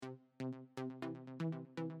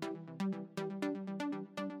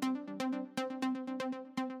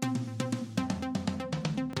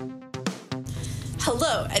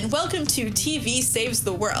Hello, and welcome to TV Saves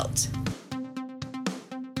the World.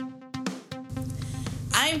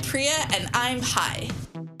 I'm Priya, and I'm high.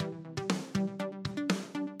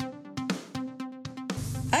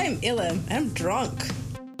 I'm Ilam. I'm drunk.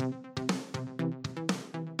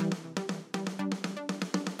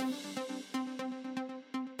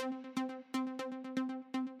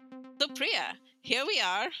 So Priya, here we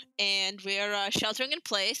are, and we're sheltering in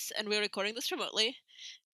place, and we're recording this remotely.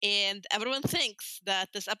 And everyone thinks that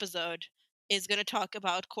this episode is going to talk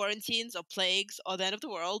about quarantines or plagues or the end of the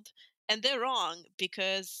world, and they're wrong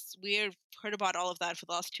because we've heard about all of that for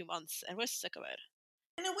the last 2 months, and we're sick of it.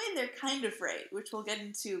 In a way, they're kind of right, which we'll get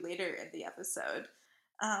into later in the episode.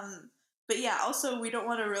 But yeah, also, we don't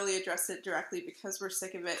want to really address it directly because we're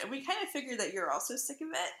sick of it, and we kind of figure that you're also sick of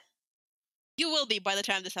it. You will be by the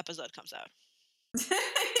time this episode comes out.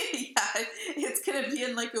 Yeah, it's going to be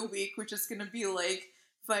in like a week, which is going to be like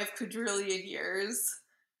 5 quadrillion years.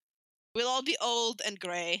 We'll all be old and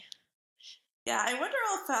gray. Yeah, I wonder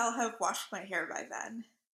if I'll have washed my hair by then.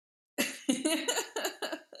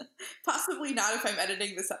 Possibly not if I'm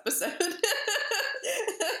editing this episode.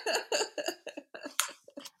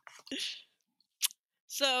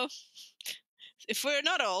 So, if we're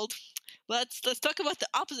not old, let's talk about the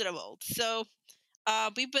opposite of old. So,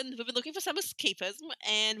 we've been looking for some escapism,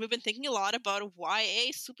 and we've been thinking a lot about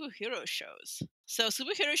YA superhero shows. So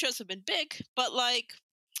superhero shows have been big, but like,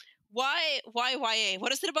 why YA?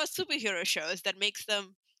 What is it about superhero shows that makes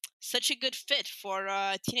them such a good fit for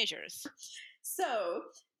teenagers? So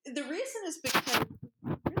the reason is because if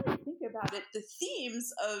you really think about it, the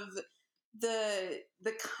themes of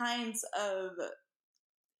the kinds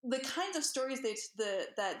of stories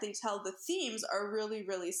that they tell, the themes are really,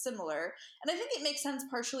 really similar. And I think it makes sense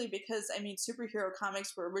partially because, I mean, superhero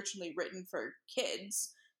comics were originally written for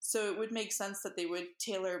kids. So it would make sense that they would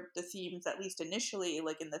tailor the themes, at least initially,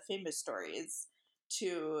 like in the famous stories,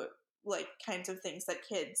 to like kinds of things that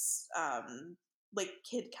kids, like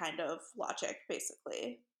kid kind of logic,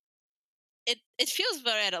 basically. It feels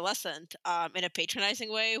very adolescent, in a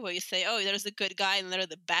patronizing way, where you say, "Oh, there's the good guy and there are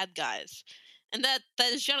the bad guys," and that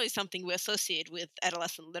is generally something we associate with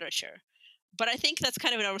adolescent literature. But I think that's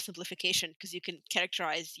kind of an oversimplification because you can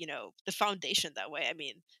characterize, the foundation that way. I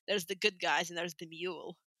mean, there's the good guys and there's the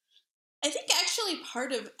mule. I think actually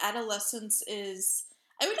part of adolescence is,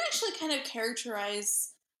 I would actually kind of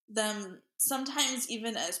characterize them sometimes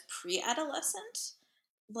even as pre-adolescent,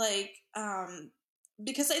 like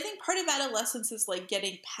because I think part of adolescence is like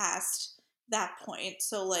getting past that point.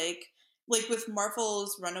 So like with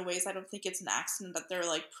Marvel's Runaways, I don't think it's an accident that they're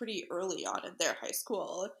like pretty early on in their high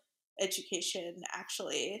school education,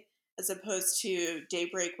 actually, as opposed to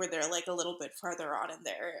Daybreak where they're like a little bit farther on in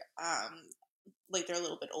their like they're a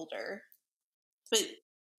little bit older. But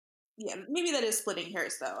yeah, maybe that is splitting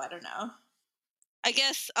hairs, though. I don't know. I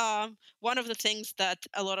guess one of the things that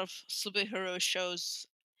a lot of superhero shows,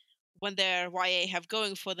 when they're YA, have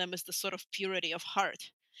going for them is the sort of purity of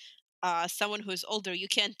heart. Someone who's older, you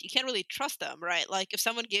can't really trust them, right? Like if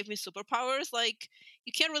someone gave me superpowers, like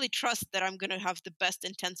you can't really trust that I'm gonna have the best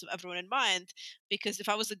intents of everyone in mind, because if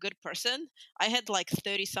I was a good person, I had like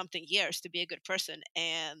 30 something years to be a good person,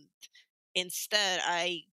 and instead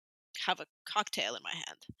I have a cocktail in my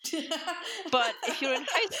hand. But if you're in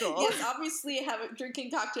high school, Yes, obviously,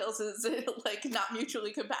 drinking cocktails is like not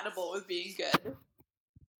mutually compatible with being good.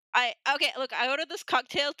 I ordered this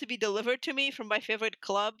cocktail to be delivered to me from my favorite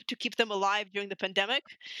club to keep them alive during the pandemic.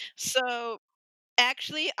 So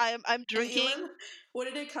actually, I'm And drinking. Elam, what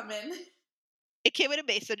did it come in? It came in a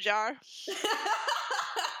mason jar.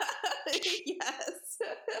 Yes.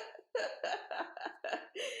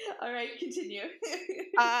 All right, continue.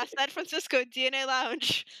 San Francisco DNA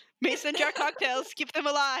Lounge, mason jar cocktails, keep them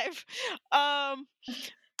alive. Um,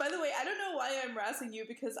 By the way, I don't know why I'm razzing you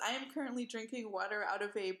because I am currently drinking water out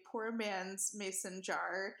of a poor man's mason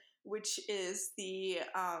jar, which is the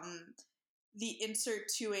insert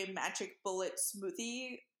to a magic bullet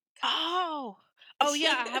smoothie cup. oh, oh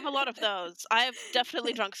yeah, I have a lot of those. I have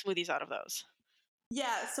definitely drunk smoothies out of those.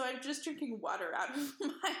 Yeah, so I'm just drinking water out of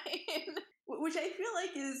mine, which I feel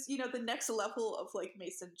like is, the next level of like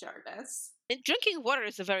mason jarness. And drinking water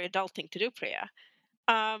is a very adult thing to do, Priya.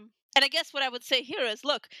 And I guess what I would say here is,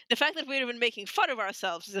 look, the fact that we're even making fun of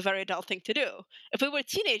ourselves is a very adult thing to do. If we were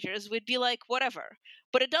teenagers, we'd be like, whatever.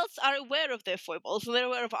 But adults are aware of their foibles, and they're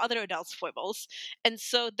aware of other adults' foibles. And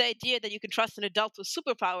so the idea that you can trust an adult with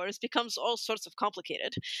superpowers becomes all sorts of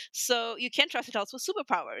complicated. So you can't trust adults with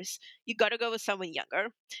superpowers. You gotta go with someone younger.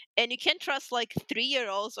 And you can't trust like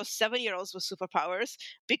 3-year-olds or 7-year-olds with superpowers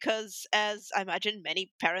because, as I imagine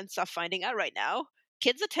many parents are finding out right now,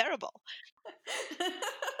 Kids are terrible.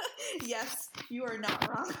 Yes, you are not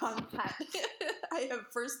wrong on that. I have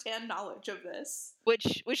firsthand knowledge of this.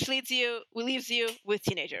 Which leaves you with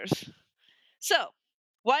teenagers. So,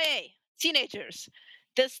 YA, teenagers.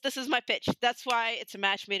 This is my pitch. That's why it's a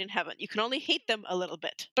match made in heaven. You can only hate them a little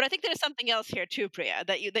bit. But I think there's something else here too, Priya,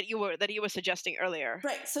 that you were suggesting earlier.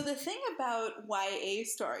 Right. So the thing about YA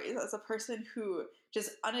stories, as a person who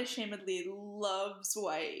just unashamedly loves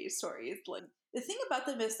YA stories, like the thing about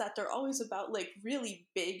them is that they're always about like really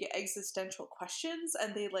big existential questions,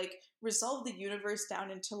 and they like resolve the universe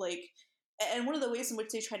down into like, and one of the ways in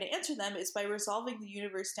which they try to answer them is by resolving the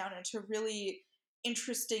universe down into really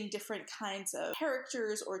interesting different kinds of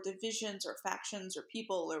characters or divisions or factions or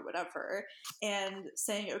people or whatever, and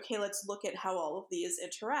saying, okay, let's look at how all of these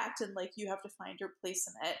interact, and like you have to find your place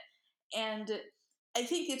in it. And I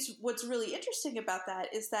think it's what's really interesting about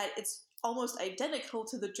that is that it's almost identical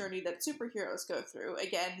to the journey that superheroes go through.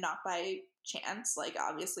 Again, not by chance. Like,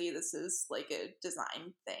 obviously, this is like a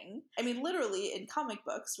design thing. I mean, literally in comic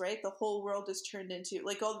books, right? The whole world is turned into,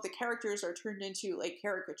 like, all of the characters are turned into like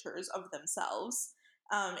caricatures of themselves,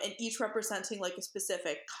 and each representing like a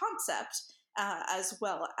specific concept, as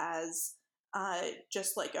well as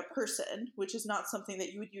just like a person, which is not something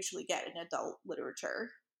that you would usually get in adult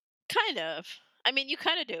literature. Kind of. I mean, you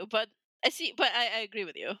kind of do, but I agree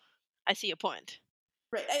with you. I see your point.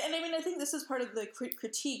 Right. And I mean, I think this is part of the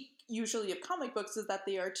critique usually of comic books is that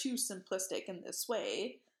they are too simplistic in this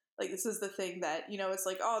way. Like, this is the thing that, it's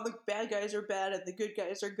like, oh, the bad guys are bad and the good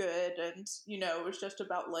guys are good. And, it's just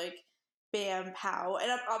about like bam, pow.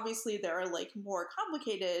 And obviously, there are like more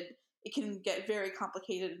complicated, it can get very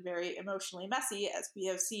complicated and very emotionally messy, as we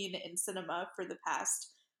have seen in cinema for the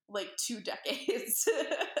past like 2 decades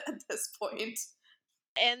at this point.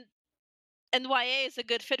 And YA is a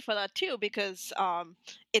good fit for that too because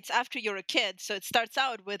it's after you're a kid, so it starts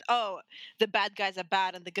out with the bad guys are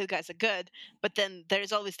bad and the good guys are good, but then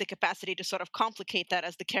there's always the capacity to sort of complicate that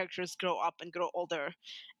as the characters grow up and grow older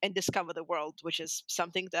and discover the world, which is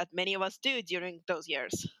something that many of us do during those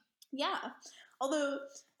years. Yeah. Although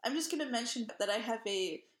I'm just going to mention that I have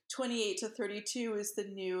a 28 to 32 is the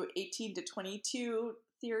new 18 to 22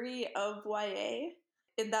 theory of YA.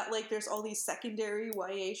 In that, like, there's all these secondary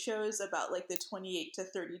YA shows about like the 28 to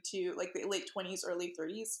 32, like the late 20s, early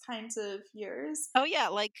 30s kinds of years. Oh yeah,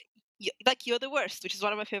 like You're the Worst, which is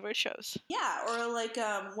one of my favorite shows. Yeah, or like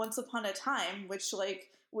Once Upon a Time, which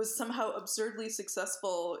like was somehow absurdly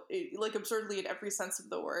successful, like absurdly in every sense of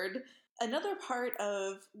the word. Another part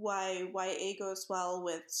of why YA goes well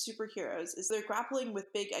with superheroes is they're grappling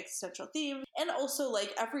with big existential themes, and also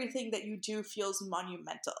like everything that you do feels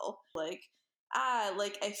monumental. Like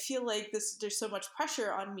I feel like there's so much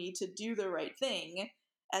pressure on me to do the right thing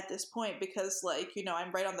at this point because like,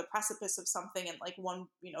 I'm right on the precipice of something, and like one,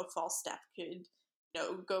 false step could,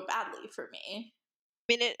 go badly for me.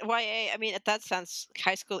 I mean, YA. I mean, at that sense,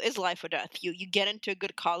 high school is life or death. You get into a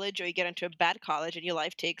good college or you get into a bad college, and your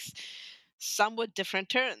life takes somewhat different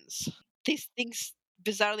turns. These things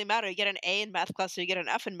bizarrely matter. You get an A in math class or you get an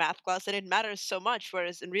F in math class, and it matters so much.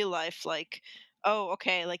 Whereas in real life, like, oh,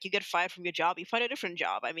 okay, like you get fired from your job, you find a different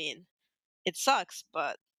job. I mean, it sucks,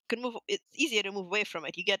 but it's easier to move away from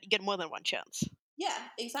it. You get more than one chance. Yeah,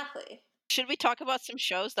 exactly. Should we talk about some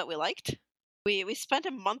shows that we liked? We spent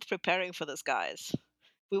a month preparing for this, guys.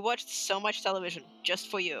 We watched so much television just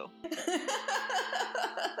for you.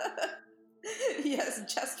 Yes,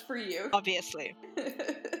 just for you. Obviously.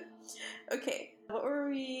 Okay, what were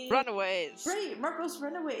we? Runaways. Right, Marvel's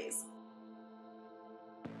Runaways.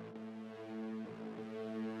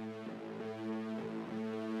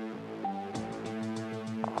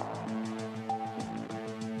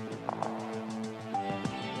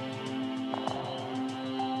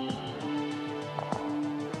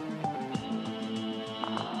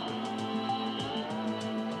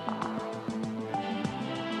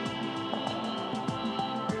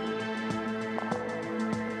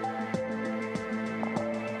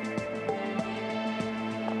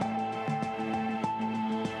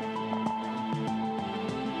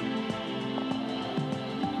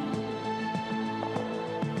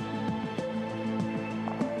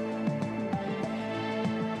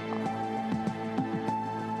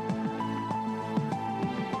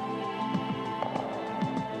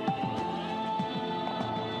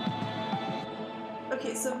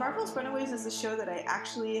 Okay, so Marvel's Runaways is a show that I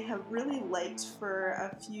actually have really liked for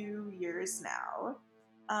a few years now.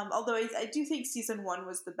 Although I do think season 1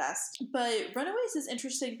 was the best. But Runaways is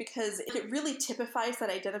interesting because it really typifies that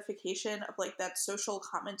identification of like that social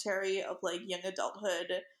commentary of like young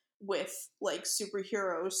adulthood with like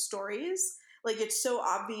superhero stories. Like it's so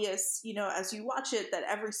obvious, as you watch it, that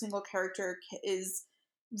every single character is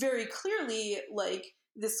very clearly like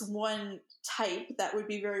this one type that would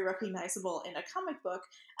be very recognizable in a comic book.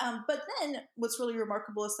 But then what's really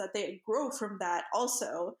remarkable is that they grow from that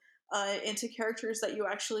also into characters that you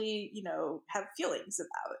actually, have feelings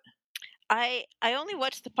about. I only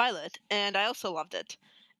watched the pilot and I also loved it.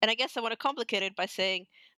 And I guess I want to complicate it by saying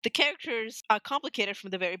the characters are complicated from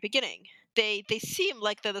the very beginning. They seem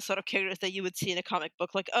like they're the sort of characters that you would see in a comic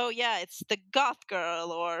book, like, oh yeah, it's the goth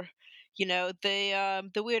girl, or the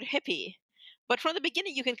weird hippie. But from the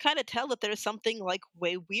beginning, you can kind of tell that there is something like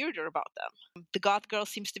way weirder about them. The goth girl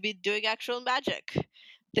seems to be doing actual magic.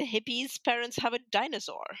 The hippie's parents have a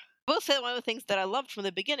dinosaur. I will say one of the things that I loved from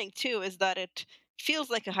the beginning too is that it feels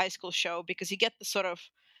like a high school show because you get the sort of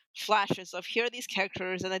flashes of here are these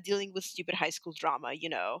characters and they're dealing with stupid high school drama.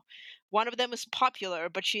 One of them is popular,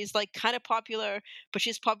 but she's like kind of popular, but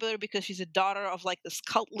she's popular because she's a daughter of like this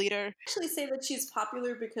cult leader. Actually say that she's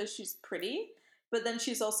popular because she's pretty, but then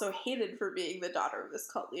she's also hated for being the daughter of this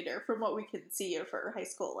cult leader from what we can see of her high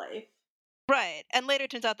school life. Right. And later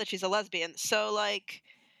it turns out that she's a lesbian. So like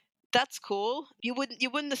that's cool. You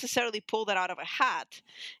wouldn't necessarily pull that out of a hat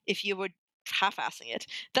if you were half-assing it.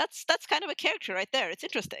 That's kind of a character right there. It's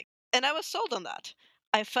interesting. And I was sold on that.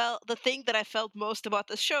 I felt the thing that I felt most about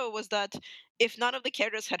the show was that if none of the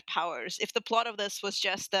characters had powers, if the plot of this was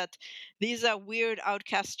just that these are weird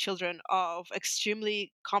outcast children of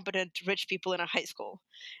extremely competent rich people in a high school,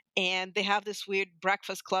 and they have this weird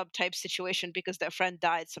breakfast club type situation because their friend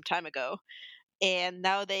died some time ago, and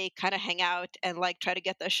now they kind of hang out and like try to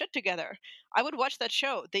get their shit together. I would watch that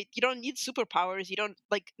show. You don't need superpowers. You don't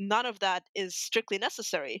like none of that is strictly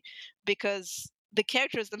necessary because the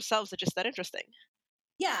characters themselves are just that interesting.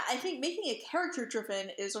 Yeah, I think making it character driven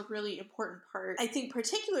is a really important part. I think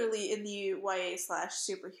particularly in the YA slash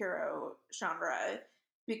superhero genre,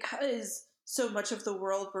 because so much of the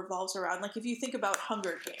world revolves around, like, if you think about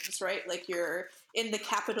Hunger Games, right? Like you're in the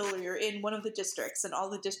capital or you're in one of the districts, and all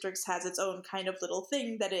the districts has its own kind of little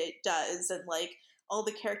thing that it does, and like all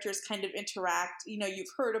the characters kind of interact. You've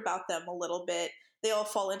heard about them a little bit. They all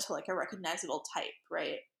fall into like a recognizable type,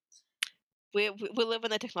 right? We live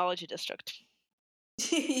in the technology district.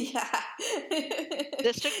 Yeah.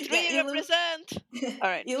 District Yeah, 3 represent. All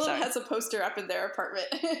right, Elam sorry. has a poster up in their apartment.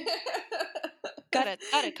 Got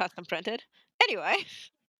it custom printed. Anyway,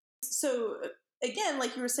 So again,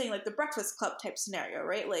 like you were saying, like the Breakfast Club type scenario,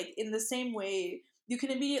 right? Like in the same way, you can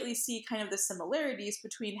immediately see kind of the similarities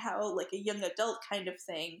between how like a young adult kind of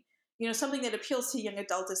thing, something that appeals to young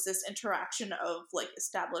adult is this interaction of like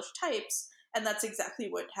established types, and that's exactly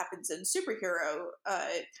what happens in superhero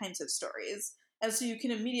kinds of stories. And so you can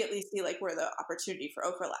immediately see like where the opportunity for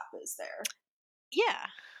overlap is there. yeah.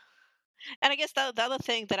 And I guess the other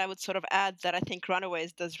thing that I would sort of add that I think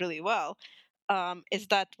Runaways does really well is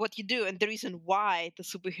that what you do, and the reason why the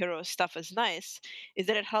superhero stuff is nice, is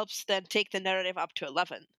that it helps them take the narrative up to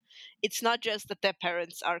 11. It's not just that their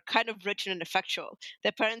parents are kind of rich and ineffectual.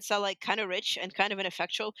 Their parents are like kind of rich and kind of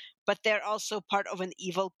ineffectual, but they're also part of an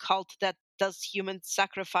evil cult that does human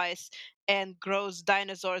sacrifice and grows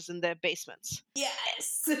dinosaurs in their basements.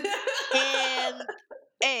 Yes.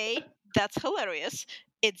 And that's hilarious.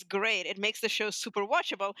 It's great. It makes the show super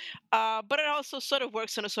watchable, but it also sort of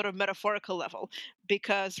works on a sort of metaphorical level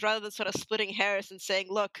because rather than sort of splitting hairs and saying,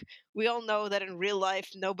 "Look, we all know that in real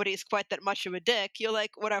life nobody's quite that much of a dick," you're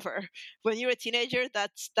like, "Whatever." When you're a teenager,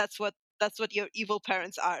 that's what your evil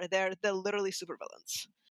parents are. They're literally supervillains.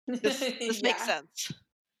 This makes Yeah. sense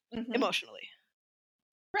Hmm. emotionally.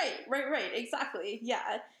 Right. Exactly.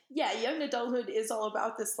 Yeah. Yeah. Young adulthood is all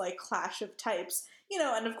about this like clash of types,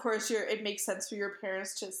 and of course, it makes sense for your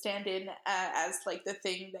parents to stand in as like the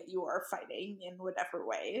thing that you are fighting in whatever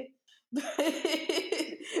way. But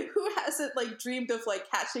who hasn't like dreamed of like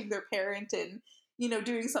catching their parent and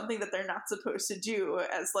doing something that they're not supposed to do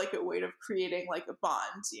as like a way of creating like a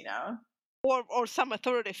bond. Or some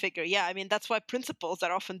authority figure. Yeah, I mean that's why principals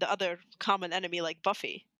are often the other common enemy, like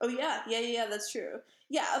Buffy. Oh yeah, that's true.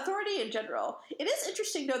 Yeah, authority in general. It is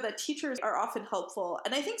interesting though that teachers are often helpful,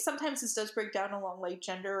 and I think sometimes this does break down along like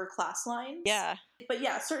gender or class lines. Yeah, But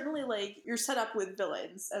yeah, certainly like you're set up with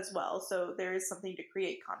villains as well, so there is something to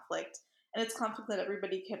create conflict, and it's conflict that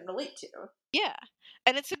everybody can relate to. yeah,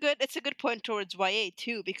 and it's a good point towards YA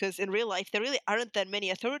too, because in real life there really aren't that many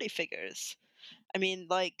authority figures. I mean,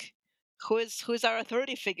 like, who's our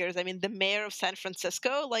authority figures? I mean, the mayor of San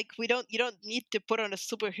Francisco. Like, you don't need to put on a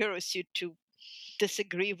superhero suit to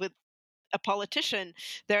disagree with a politician.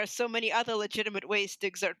 There are so many other legitimate ways to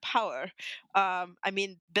exert power. I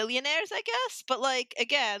mean, billionaires, I guess, but like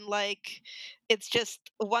again, like it's just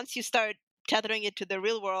once you start tethering it to the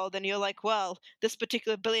real world, and you're like, well, this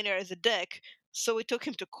particular billionaire is a dick, so we took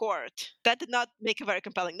him to court. That did not make a very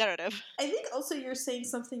compelling narrative. I think also you're saying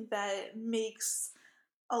something that makes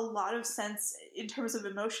a lot of sense in terms of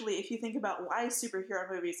emotionally if you think about why superhero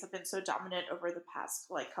movies have been so dominant over the past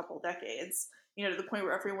like couple decades, you know, to the point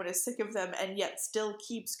where everyone is sick of them and yet still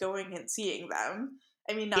keeps going and seeing them.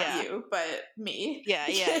 I mean, not Yeah. you, but me. Yeah.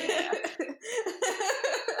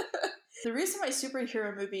 The reason why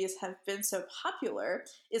superhero movies have been so popular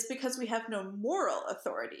is because we have no moral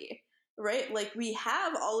authority, right? Like, we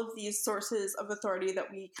have all of these sources of authority that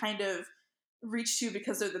we kind of reach to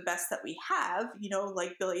because they're the best that we have, you know,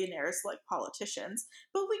 like billionaires, like politicians,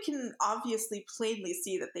 but we can obviously plainly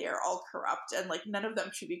see that they are all corrupt and like none of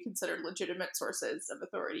them should be considered legitimate sources of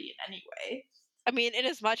authority in any way. I mean, in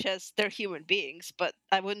as much as they're human beings, but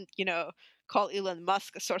I wouldn't, call Elon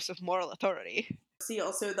Musk a source of moral authority. See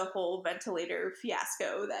also the whole ventilator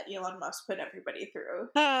fiasco that Elon Musk put everybody through.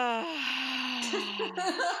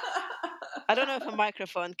 I don't know if a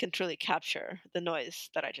microphone can truly capture the noise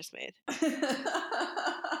that I just made. I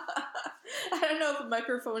don't know if a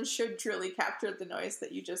microphone should truly capture the noise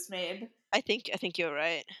that you just made. I think you're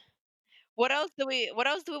right. What else do we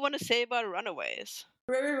want to say about Runaways?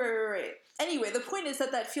 Right. Anyway, the point is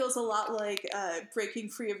that feels a lot like breaking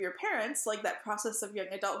free of your parents, like that process of young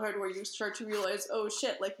adulthood where you start to realize, oh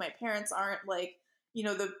shit, like my parents aren't like, you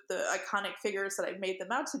know, the iconic figures that I've made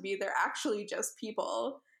them out to be. They're actually just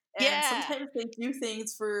people. And Yeah. sometimes they do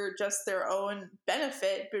things for just their own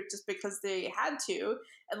benefit, but just because they had to.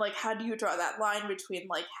 And like, how do you draw that line between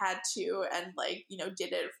like had to and like, you know,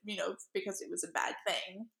 did it, you know, because it was a bad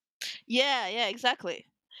thing? Yeah, exactly.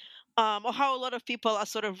 Or how a lot of people are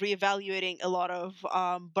sort of reevaluating a lot of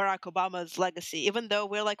Barack Obama's legacy, even though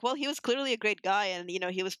we're like, well, he was clearly a great guy and,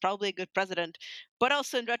 he was probably a good president. But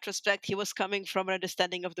also in retrospect, he was coming from an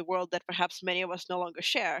understanding of the world that perhaps many of us no longer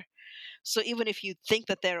share. So even if you think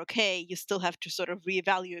that they're okay, you still have to sort of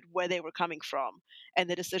reevaluate where they were coming from and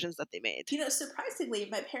the decisions that they made. You know, surprisingly,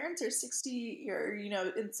 my parents are 60 or, you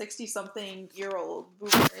know, in 60 something year old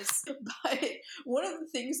boomers. But one of the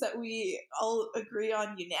things that we all agree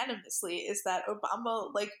on unanimously is that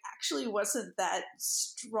Obama, like, actually wasn't that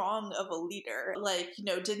strong of a leader. Like, you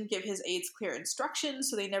know, didn't give his aides clear instructions.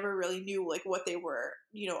 So they never really knew, like, what they were,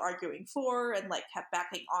 you know, arguing for and, like, kept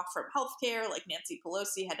backing off from healthcare. Like, Nancy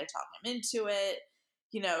Pelosi had to talk him into it,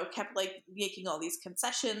 you know, kept like making all these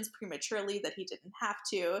concessions prematurely that he didn't have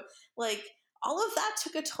to. Like, all of that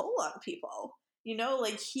took a toll on people. You know,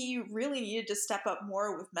 like he really needed to step up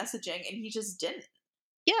more with messaging and he just didn't.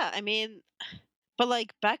 Yeah, I mean, but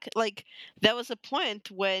like there was a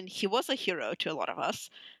point when he was a hero to a lot of us,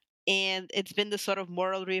 and it's been this sort of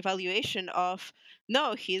moral reevaluation of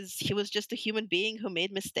no, he was just a human being who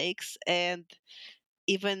made mistakes, and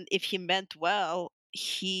even if he meant well,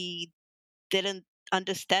 he didn't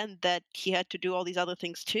understand that he had to do all these other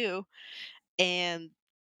things too, and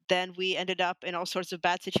then we ended up in all sorts of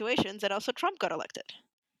bad situations, and also Trump got elected.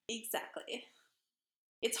 Exactly.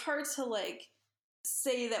 It's hard to like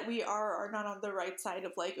say that we are or not on the right side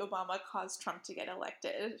of like Obama caused Trump to get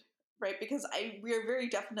elected, right? Because we're very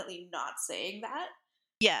definitely not saying that.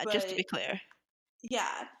 Yeah, just to But be clear.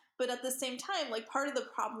 yeah, but at the same time, like part of the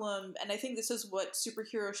problem, and I think this is what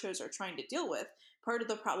superhero shows are trying to deal with, part of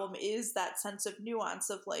the problem is that sense of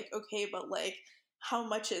nuance of like, okay, but like how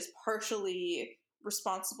much is partially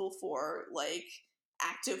responsible for, like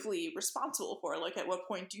actively responsible for? Like at what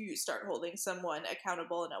point do you start holding someone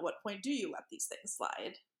accountable and at what point do you let these things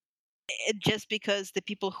slide? Just because the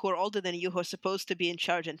people who are older than you who are supposed to be in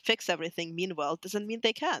charge and fix everything mean well doesn't mean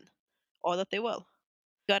they can or that they will.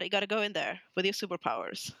 You gotta go in there with your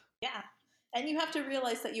superpowers. Yeah. And you have to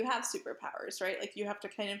realize that you have superpowers, right? Like you have to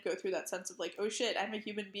kind of go through that sense of like, oh shit, I'm a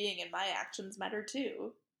human being and my actions matter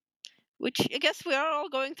too. Which I guess we are all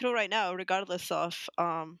going through right now, regardless of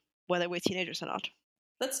whether we're teenagers or not.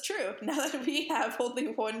 That's true. Now that we have only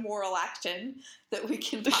one moral action that we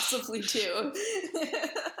can possibly do.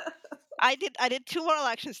 I did two moral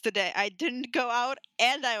actions today. I didn't go out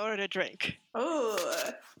and I ordered a drink.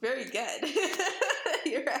 Oh, very good.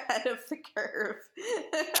 You're ahead of the curve.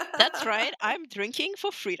 That's right, I'm drinking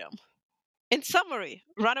for freedom. In summary,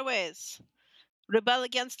 runaways, rebel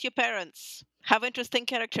against your parents, have interesting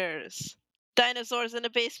characters, dinosaurs in a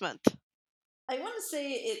basement. I want to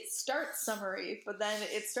say it starts summary, but then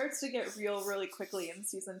it starts to get real really quickly in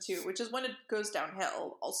season 2, which is when it goes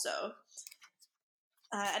downhill also.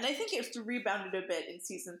 And I think it's rebounded a bit in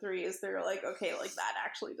season 3 as they're like, okay, like that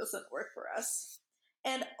actually doesn't work for us.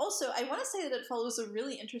 And also, I want to say that it follows a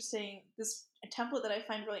really interesting, this template that I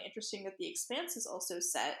find really interesting that The Expanse is also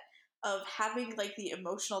set, of having like the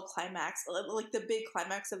emotional climax, like the big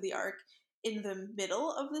climax of the arc in the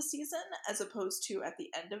middle of the season as opposed to at the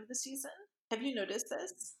end of the season. Have you noticed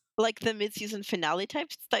this? Like the mid-season finale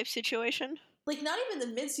type situation. Like not even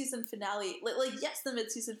the mid-season finale. Like yes, the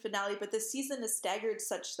mid-season finale, but the season is staggered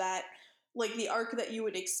such that like the arc that you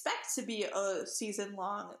would expect to be a season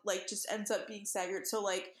long like just ends up being staggered. So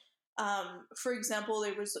like for example,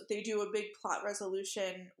 they do a big plot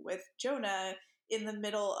resolution with Jonah in the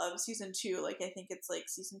middle of season 2, like I think it's like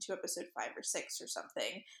season 2 episode 5 or 6 or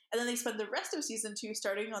something, and then they spend the rest of season 2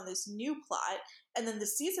 starting on this new plot, and then the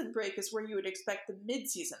season break is where you would expect the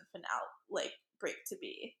mid-season finale like break to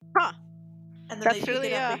be, Huh. and then they That's pick it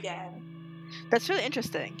really up again. that's really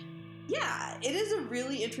interesting. Yeah, it is a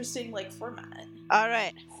really interesting like format. All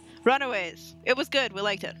right. Runaways. It was good. We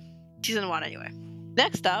liked it. Season 1 anyway.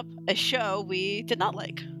 Next up, a show we did not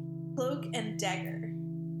like. Cloak and Dagger.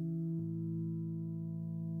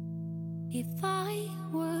 If I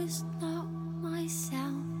was not myself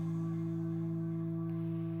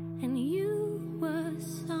and you were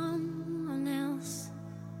someone else,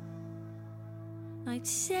 I'd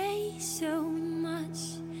say so much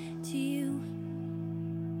to you,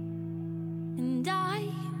 and I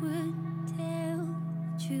would tell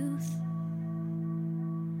the truth,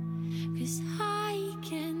 'cause I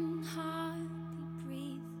can hardly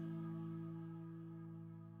breathe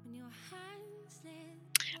when your hands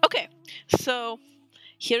lift. Okay, so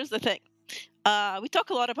here's the thing. We talk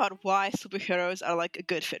a lot about why superheroes are like a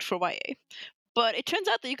good fit for YA, but it turns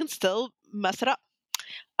out that you can still mess it up.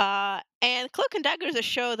 And Cloak and Dagger is a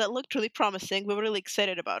show that looked really promising. We were really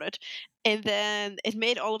excited about it. And then it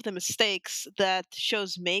made all of the mistakes that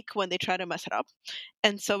shows make when they try to mess it up.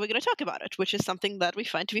 And so we're going to talk about it, which is something that we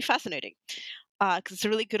find to be fascinating, because it's a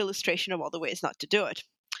really good illustration of all the ways not to do it.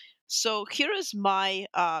 So here's my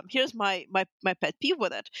pet peeve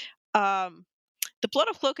with it. The plot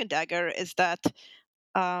of Cloak and Dagger is that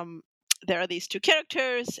um, there are these two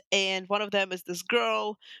characters, and one of them is this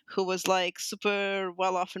girl who was like super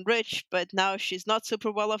well off and rich, but now she's not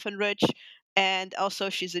super well off and rich, and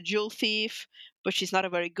also she's a jewel thief, but she's not a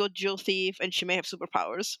very good jewel thief, and she may have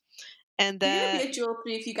superpowers. And If you're then gonna be a jewel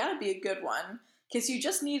thief, you gotta be a good one. Because you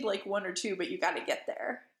just need like one or two, but you gotta get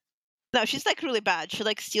there. no, she's like really bad. She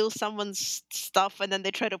like steals someone's stuff, and then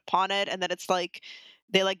they try to pawn it, and then it's like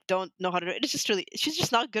they like don't know how to do it. It's just really she's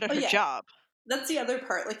just not good at Oh, her yeah. job. That's the other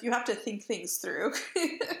part. Like you have to think things through.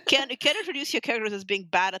 Can't introduce your characters as being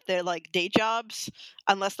bad at their like day jobs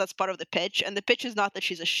unless that's part of the pitch. And the pitch is not that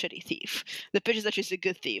she's a shitty thief. The pitch is that she's a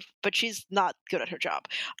good thief, but she's not good at her job.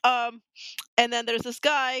 And then there's this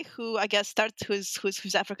guy who I guess starts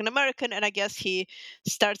who's African American, and I guess he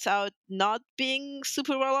starts out not being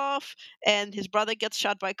super well off, and his brother gets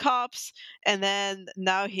shot by cops, and then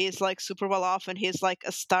now he's like super well off, and he's like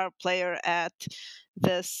a star player at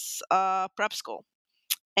this prep school.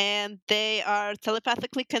 And they are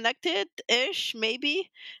telepathically connected ish,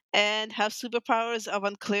 maybe, and have superpowers of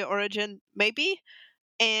unclear origin, maybe.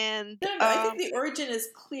 And No, I think the origin is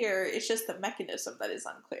clear. It's just the mechanism that is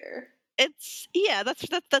unclear. it's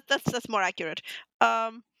that's more accurate.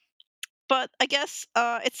 But I guess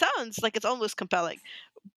it sounds like it's almost compelling.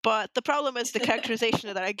 But the problem is the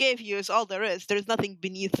characterization that I gave you is all there is. There's nothing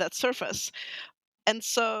beneath that surface. And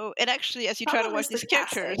so it actually, as you try to Problem watch is the these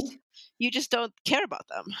characters, casting. you just don't care about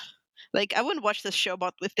them. Like I wouldn't watch this show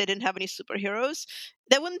about if they didn't have any superheroes.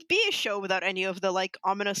 There wouldn't be a show without any of the like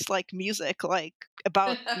ominous like music like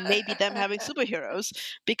about maybe them having superheroes,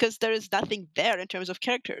 because there is nothing there in terms of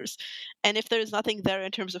characters. And if there is nothing there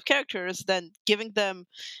in terms of characters, then giving them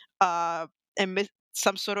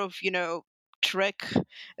some sort of trick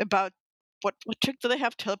about what trick do they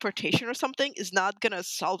have, teleportation or something, is not gonna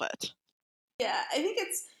solve it. Yeah, I think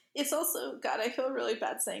it's also, God, I feel really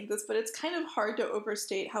bad saying this, but it's kind of hard to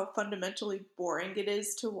overstate how fundamentally boring it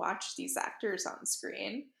is to watch these actors on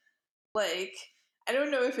screen. Like, I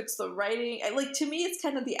don't know if it's the writing. Like, to me, it's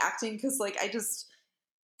kind of the acting, because, like,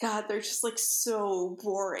 God, they're just, like, so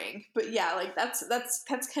boring. But yeah, like, that's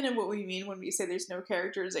kind of what we mean when we say there's no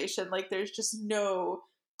characterization. Like, there's just no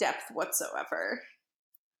depth whatsoever.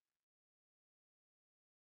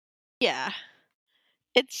 Yeah.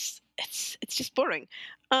 It's just boring.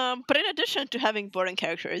 But in addition to having boring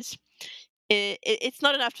characters, it's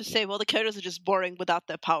not enough to say, well, the characters are just boring without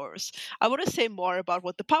their powers. I want to say more about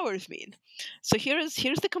what the powers mean. So here's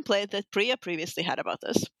the complaint that Priya previously had about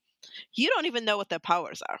this. You don't even know what their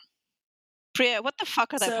powers are. Priya, what the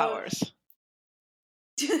fuck are their powers?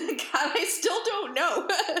 God, I still don't know.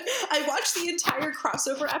 I watched the entire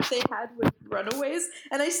crossover app they had with Runaways,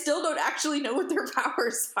 and I still don't actually know what their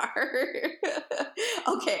powers are.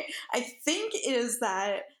 Okay, I think it is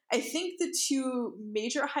that I think the two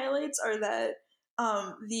major highlights are that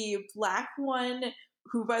the black one,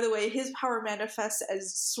 who, by the way, his power manifests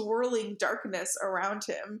as swirling darkness around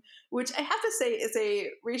him, which I have to say is a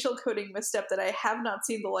racial coding misstep that I have not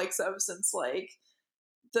seen the likes of since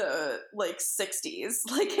the 60s.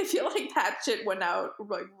 Like, I feel like that shit went out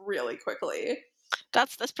like really quickly.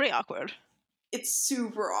 That's pretty awkward. It's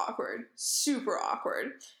super awkward. Super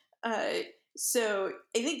awkward. So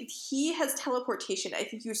I think he has teleportation. I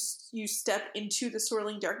think you step into the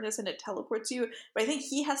swirling darkness and it teleports you. But I think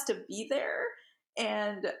he has to be there,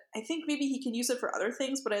 and I think maybe he can use it for other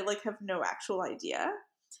things. But I have no actual idea.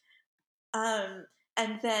 And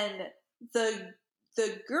then the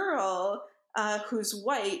girl who's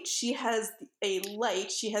white, she has a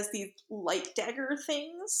light. She has these light dagger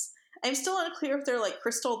things. I'm still unclear if they're like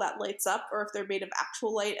crystal that lights up or if they're made of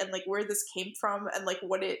actual light, and like where this came from and like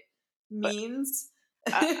what it means.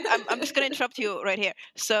 I'm just going to interrupt you right here.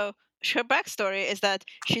 So her backstory is that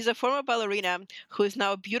she's a former ballerina who is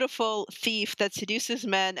now a beautiful thief that seduces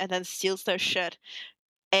men and then steals their shit.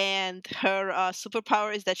 And her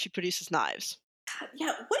superpower is that she produces knives.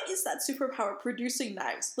 Yeah, what is that superpower, producing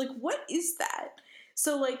knives? Like, what is that?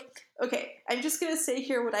 So, like, okay, I'm just gonna say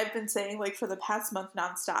here what I've been saying like for the past month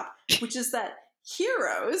nonstop, which is that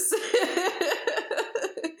Heroes,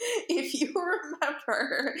 if you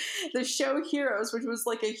remember the show Heroes, which was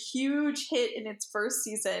like a huge hit in its first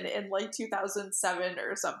season in like 2007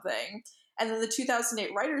 or something, and then the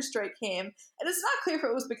 2008 writer's strike came, and it's not clear if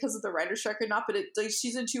it was because of the writer's strike or not, but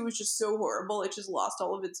season 2 was just so horrible, it just lost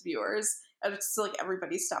all of its viewers, and it's like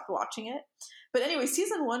everybody stopped watching it. But anyway,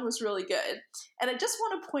 season 1 was really good, and I just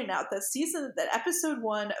want to point out that episode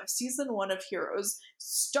 1 of season 1 of Heroes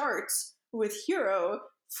starts with Hero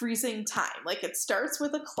freezing time. Like, it starts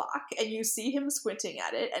with a clock and you see him squinting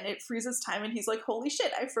at it and it freezes time and he's like, holy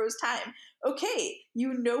shit, I froze time. Okay,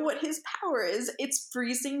 you know what his power is. It's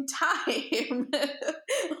freezing time.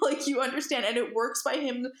 Like, you understand, and it works by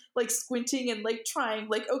him like squinting and like trying.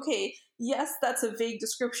 Like, okay, yes, that's a vague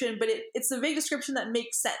description, but it's a vague description that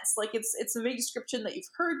makes sense. Like, it's a vague description that you've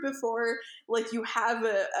heard before. Like, you have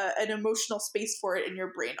an emotional space for it in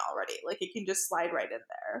your brain already. Like, it can just slide right in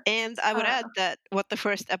there. And I would add that what the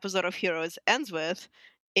first episode of Heroes ends with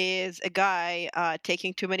is a guy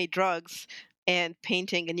taking too many drugs and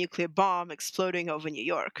painting a nuclear bomb exploding over New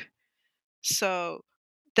York. So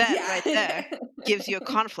that right there gives you a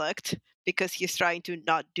conflict because he's trying to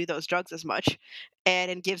not do those drugs as much,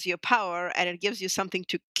 and it gives you power, and it gives you something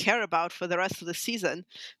to care about for the rest of the season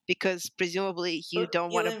because presumably you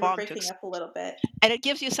don't want a bomb to breaking up a little bit. And it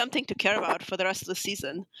gives you something to care about for the rest of the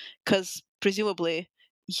season because presumably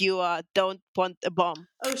you don't want a bomb.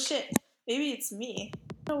 Oh shit, maybe it's me.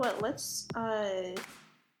 You know what, let's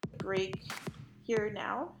break here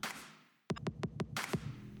now.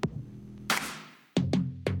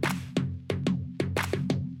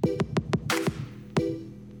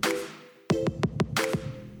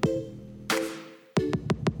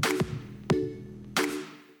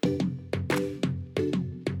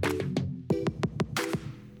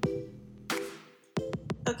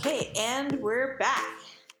 Okay, and we're back.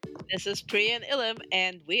 This is Priya and Ilham,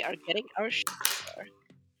 and we are getting our shit together.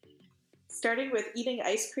 Starting with eating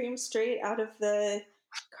ice cream straight out of the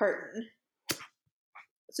carton.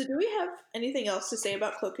 So do we have anything else to say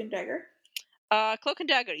about Cloak and Dagger? Cloak and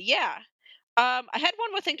Dagger, yeah. I had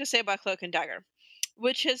one more thing to say about Cloak and Dagger,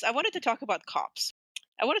 which is I wanted to talk about cops.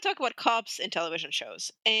 I want to talk about cops in television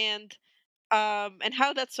shows and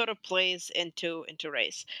how that sort of plays into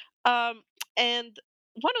race. And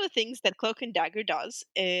one of the things that Cloak and Dagger does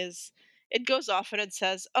is it goes off and it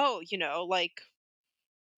says, oh, like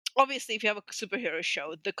obviously if you have a superhero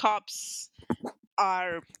show, the cops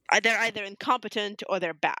they're either incompetent or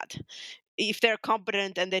they're bad. If they're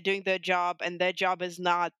competent and they're doing their job and their job is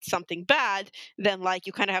not something bad, then like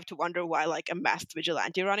you kind of have to wonder why like a masked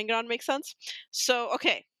vigilante running around makes sense. So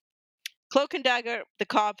okay, Cloak and Dagger, the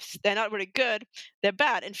cops, they're not very good. They're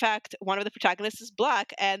bad. In fact, one of the protagonists is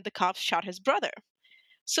black and the cops shot his brother.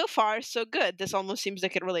 So far, so good. This almost seems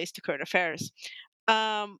like it relates to current affairs.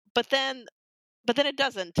 But then it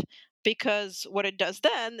doesn't, because what it does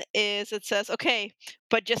then is it says, okay,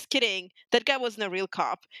 but just kidding, that guy wasn't a real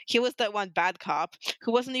cop. He was that one bad cop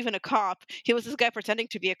who wasn't even a cop. He was this guy pretending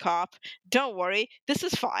to be a cop. Don't worry, this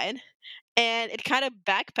is fine. And it kind of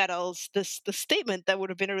backpedals the statement that would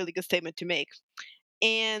have been a really good statement to make.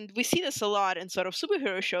 And we see this a lot in sort of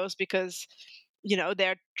superhero shows because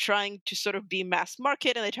they're trying to sort of be mass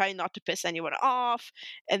market and they're trying not to piss anyone off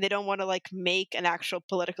and they don't want to like make an actual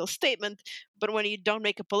political statement. But when you don't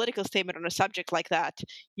make a political statement on a subject like that,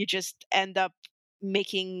 you just end up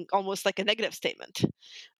making almost like a negative statement.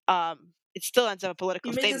 It still ends up a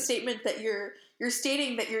political You make a statement. statement that you're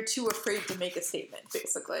stating that you're too afraid to make a statement,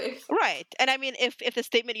 basically. Right. And I mean, if the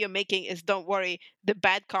statement you're making is don't worry, the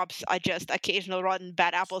bad cops are just occasional rotten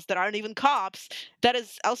bad apples that aren't even cops, that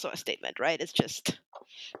is also a statement, right? It's just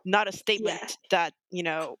not a Yeah. statement that,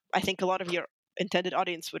 I think a lot of your intended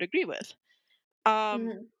audience would agree with.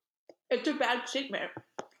 Mhm. It's a bad statement.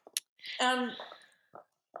 And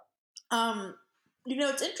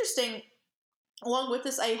it's interesting. Along with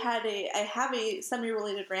this, I have a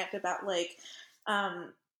semi-related rant about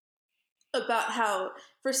about how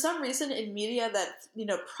for some reason in media that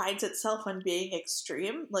prides itself on being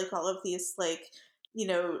extreme, like all of these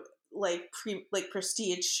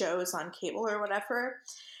prestige shows on cable or whatever,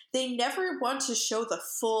 they never want to show the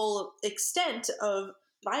full extent of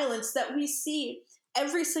violence that we see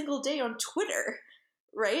every single day on Twitter.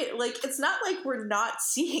 Right? Like, it's not like we're not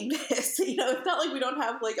seeing this. It's not like we don't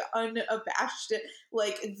have unabashed,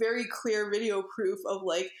 very clear video proof of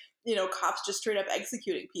cops just straight up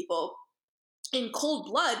executing people in cold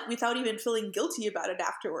blood without even feeling guilty about it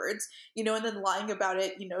afterwards, and then lying about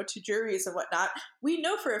it, to juries and whatnot. We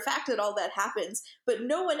know for a fact that all that happens, but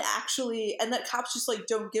no one actually, and that cops just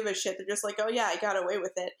don't give a shit. They're just like, oh yeah, I got away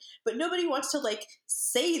with it. But nobody wants to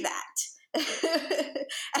say that.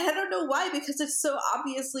 And I don't know why, because it's so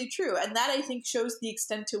obviously true. And that, I think, shows the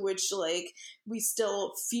extent to which we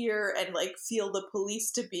still fear and feel the police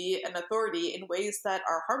to be an authority in ways that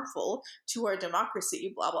are harmful to our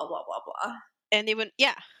democracy, blah blah blah blah blah. And even,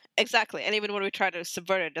 yeah, exactly. And even when we try to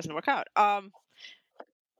subvert it, it doesn't work out.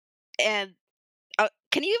 And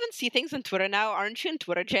can you even see things on Twitter now? Aren't you in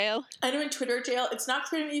Twitter jail? I'm in Twitter jail. It's not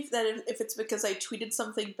clear to me that if it's because I tweeted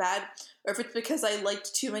something bad or if it's because I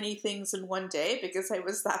liked too many things in one day because I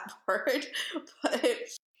was that bored. But,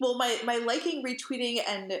 well, my liking, retweeting,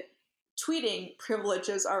 and tweeting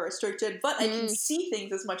privileges are restricted, but I can see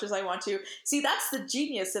things as much as I want to. See, that's the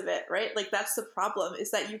genius of it, right? That's the problem,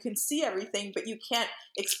 is that you can see everything, but you can't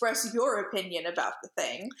express your opinion about the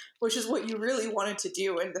thing, which is what you really wanted to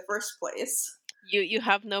do in the first place. You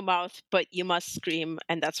have no mouth, but you must scream,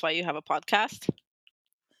 and that's why you have a podcast?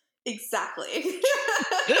 Exactly.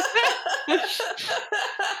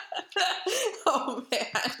 Oh, man.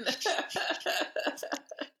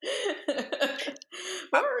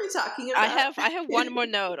 What were we talking about? I have one more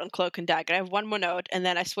note on Cloak and Dagger. I have one more note, and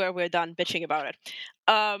then I swear we're done bitching about it.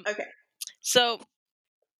 Okay. So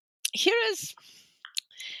here's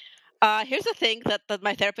the thing that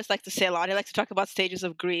my therapist likes to say a lot. He likes to talk about stages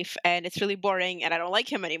of grief, and it's really boring, and I don't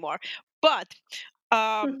like him anymore. But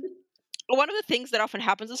one of the things that often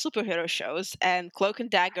happens in superhero shows, and Cloak and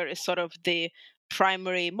Dagger is sort of the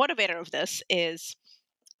primary motivator of this, is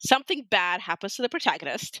something bad happens to the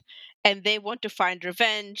protagonist, and they want to find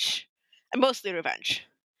revenge, and mostly revenge.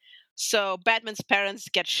 So Batman's parents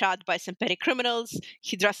get shot by some petty criminals.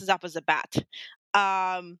 He dresses up as a bat.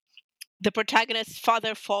 The protagonist's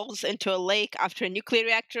father falls into a lake after a nuclear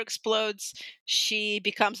reactor explodes. She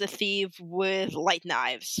becomes a thief with light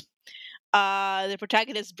knives. The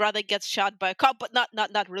protagonist's brother gets shot by a cop, but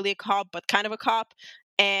not really a cop, but kind of a cop,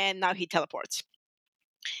 and now he teleports.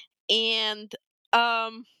 And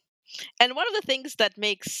one of the things that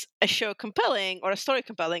makes a show compelling or a story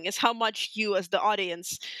compelling is how much you as the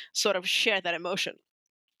audience sort of share that emotion.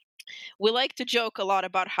 We like to joke a lot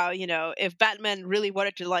about how, if Batman really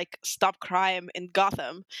wanted to stop crime in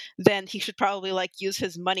Gotham, then he should probably use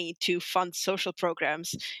his money to fund social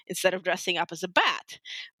programs instead of dressing up as a bat.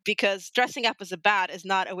 Because dressing up as a bat is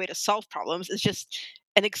not a way to solve problems. It's just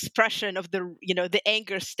an expression of the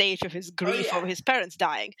anger stage of his grief over his parents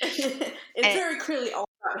dying. It's very clearly all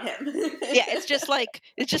about him. Yeah, it's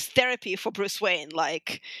just therapy for Bruce Wayne.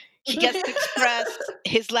 He gets to express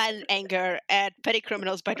his latent anger at petty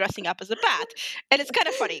criminals by dressing up as a bat. And it's kind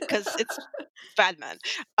of funny because it's Batman.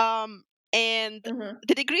 And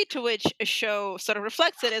the degree to which a show sort of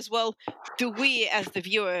reflects it is, well, do we as the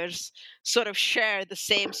viewers sort of share the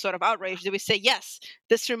same sort of outrage? Do we say, yes,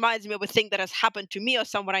 this reminds me of a thing that has happened to me or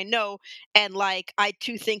someone I know, and I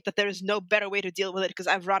too think that there is no better way to deal with it because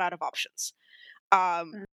I've run out of options.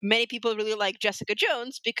 Many people really like Jessica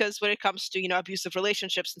Jones because when it comes to abusive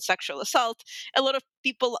relationships and sexual assault, a lot of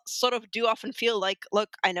people sort of do often feel like, look,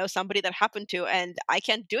 I know somebody that happened to, and I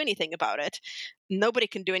can't do anything about it. Nobody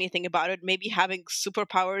can do anything about it. Maybe having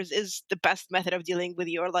superpowers is the best method of dealing with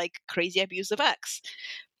your crazy abusive ex.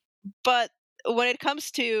 But when it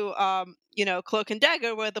comes to Cloak and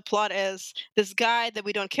Dagger, where the plot is this guy that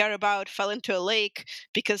we don't care about fell into a lake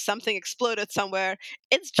because something exploded somewhere,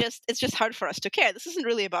 it's just hard for us to care. This isn't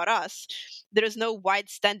really about us. There is no wide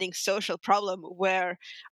standing social problem where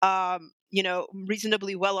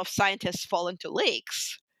reasonably well-off scientists fall into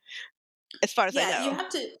lakes, as far as I Yeah, know.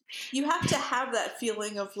 you have to have that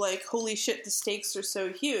feeling of like, holy shit, the stakes are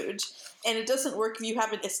so huge, and it doesn't work if you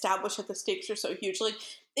haven't established that the stakes are so huge. Like,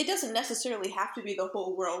 it doesn't necessarily have to be the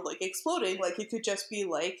whole world like exploding. Like, it could just be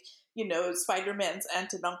like, Spider-Man's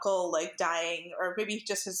aunt and uncle like dying, or maybe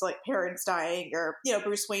just his like parents dying, or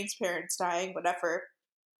Bruce Wayne's parents dying, whatever.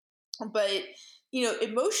 But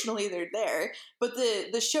emotionally they're there, but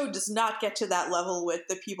the show does not get to that level with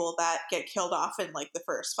the people that get killed off in like the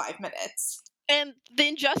first 5 minutes. And the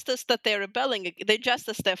injustice that they're rebelling, the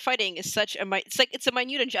injustice they're fighting is it's a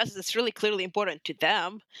minute injustice. It's really clearly important to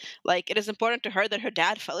them. Like, it is important to her that her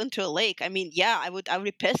dad fell into a lake. I mean, yeah, I would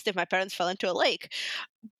be pissed if my parents fell into a lake.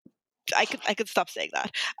 I could stop saying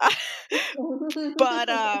that. But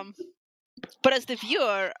but as the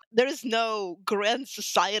viewer, there is no grand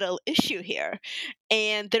societal issue here,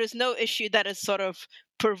 and there is no issue that is sort of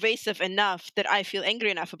pervasive enough that I feel angry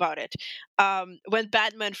enough about it. When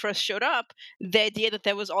Batman first showed up, the idea that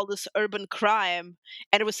there was all this urban crime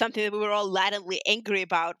and it was something that we were all latently angry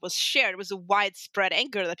about was shared. It was a widespread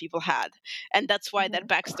anger that people had, and that's why that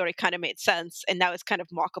backstory kind of made sense. And now it's kind of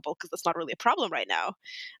mockable because that's not really a problem right now.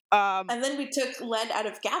 And then we took lead out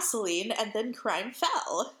of gasoline, and then crime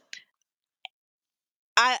fell.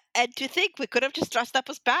 And to think we could have just dressed up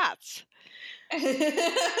as bats.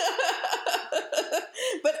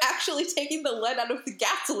 But actually taking the lead out of the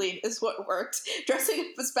gasoline is what worked. Dressing up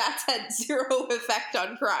as bats had zero effect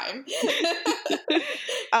on crime.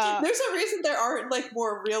 There's a reason there aren't like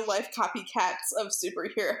more real life copycats of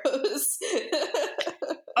superheroes.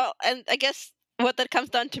 Oh, and I guess what that comes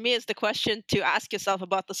down to me is the question to ask yourself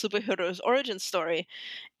about the superhero's origin story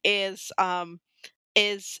is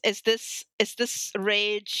is this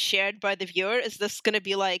rage shared by the viewer? Is this going to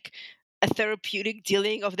be like a therapeutic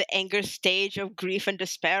dealing of the anger stage of grief and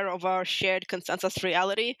despair of our shared consensus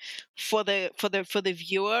reality for the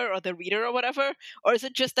viewer or the reader or whatever? Or is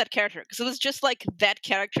it just that character? Because it was just like that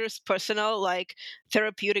character's personal like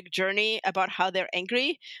therapeutic journey about how they're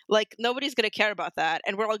angry. Like, nobody's going to care about that,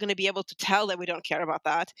 and we're all going to be able to tell that we don't care about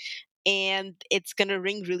that, and it's going to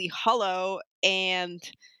ring really hollow. And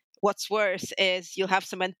what's worse is you'll have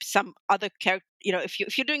some other character,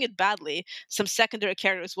 if you're doing it badly, some secondary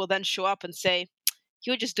characters will then show up and say,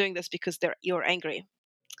 you're just doing this because you're angry.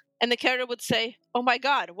 And the character would say, oh my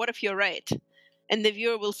god, what if you're right? And the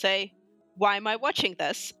viewer will say, why am I watching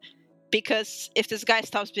this? Because if this guy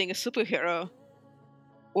stops being a superhero,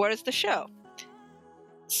 where is the show?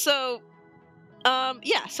 So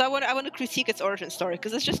so I want to critique its origin story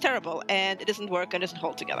because it's just terrible and it doesn't work and doesn't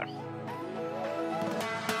hold together.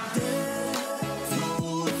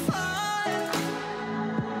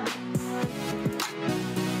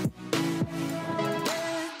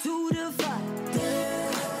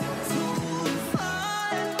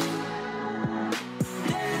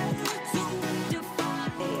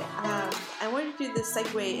 This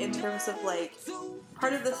segue in terms of like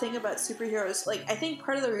part of the thing about superheroes. Like, I think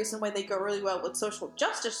part of the reason why they go really well with social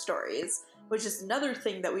justice stories, which is another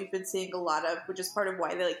thing that we've been seeing a lot of, which is part of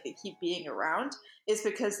why they keep being around, is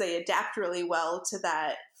because they adapt really well to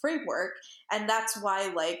that framework. And that's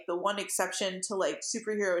why like the one exception to like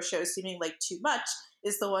superhero shows seeming like too much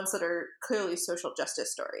is the ones that are clearly social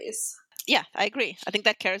justice stories. Yeah, I agree. I think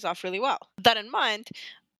that carries off really well. With that in mind,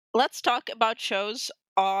 let's talk about shows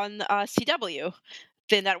on CW,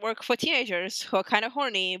 the network for teenagers who are kind of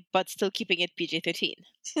horny but still keeping it PG-13.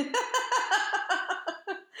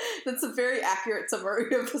 That's a very accurate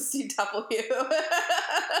summary of the CW.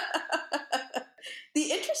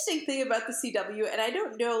 The interesting thing about the CW, and I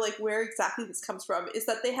don't know like where exactly this comes from, is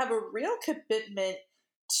that they have a real commitment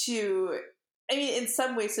to, I mean, in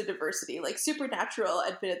some ways to diversity. Like Supernatural,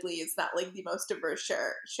 admittedly, is not like the most diverse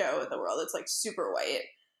show in the world. It's like super white.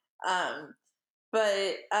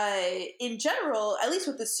 But in general, at least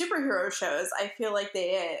with the superhero shows, I feel like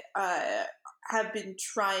they have been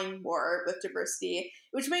trying more with diversity,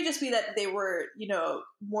 which may just be that they were,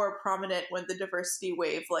 more prominent when the diversity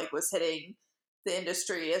wave like was hitting the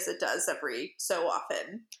industry as it does every so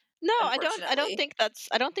often. No, I don't think that's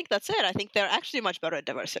it. I think they're actually much better at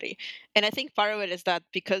diversity. And I think part of it is that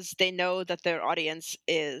because they know that their audience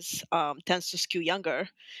is tends to skew younger,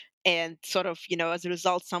 and sort of as a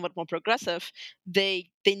result somewhat more progressive,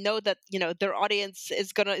 they know that their audience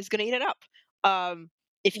is gonna eat it up.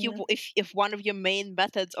 If one of your main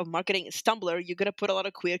methods of marketing is Tumblr, you're gonna put a lot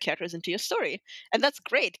of queer characters into your story, and that's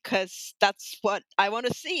great because that's what I want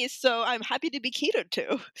to see, so I'm happy to be catered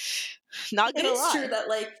to. Not gonna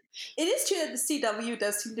lie. It is true that the CW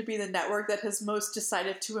does seem to be the network that has most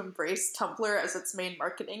decided to embrace Tumblr as its main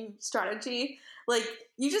marketing strategy. Like,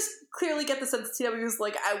 you just clearly get the sense that CW is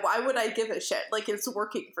like, why would I give a shit? Like, it's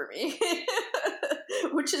working for me.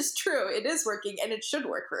 Which is true. It is working, and it should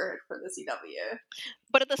work for the CW.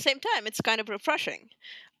 But at the same time, it's kind of refreshing.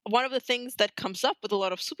 One of the things that comes up with a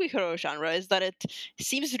lot of superhero genre is that it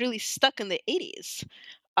seems really stuck in the 80s.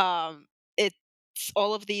 It's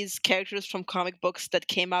all of these characters from comic books that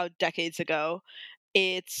came out decades ago.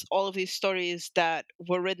 It's all of these stories that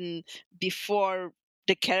were written before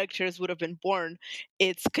the characters would have been born.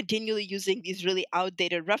 It's continually using these really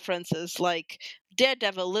outdated references like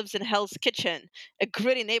Daredevil lives in Hell's Kitchen, a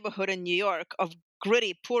gritty neighborhood in New York of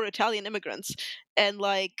gritty, poor Italian immigrants. And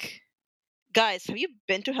like, guys, have you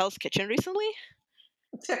been to Hell's Kitchen recently?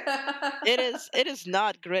 It is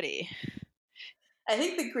not gritty. I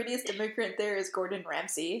think the grittiest immigrant there is Gordon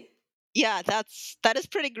Ramsay. Yeah, that is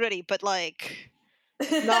pretty gritty, but like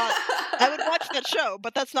not I would watch that show,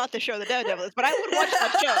 but that's not the show that Daredevil is. But I would watch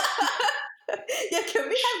that show. Yeah, can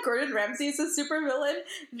we have Gordon Ramsay as a supervillain?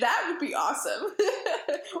 That would be awesome.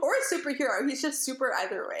 Or a superhero. He's just super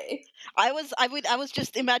either way. I was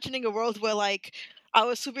just imagining a world where like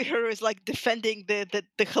our superhero is like defending the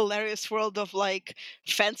hilarious world of like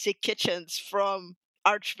fancy kitchens from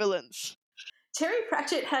arch villains. Terry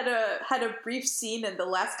Pratchett had a brief scene in The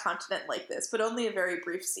Last Continent like this, but only a very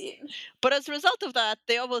brief scene. But as a result of that,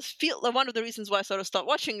 they almost feel like one of the reasons why I sort of stopped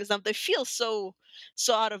watching is that they feel so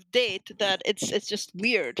out of date that it's just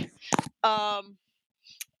weird. And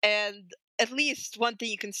at least one thing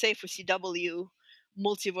you can say for CW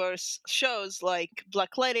multiverse shows like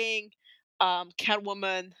Black Lightning,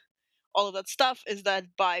 Catwoman, all of that stuff is that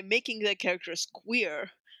by making their characters queer,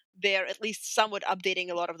 they're at least somewhat updating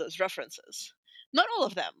a lot of those references. Not all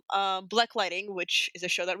of them. Black Lightning, which is a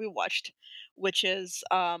show that we watched, which is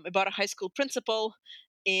about a high school principal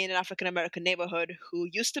in an African American neighborhood who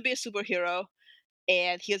used to be a superhero,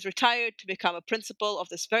 and he has retired to become a principal of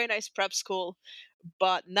this very nice prep school,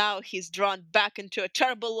 but now he's drawn back into a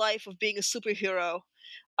terrible life of being a superhero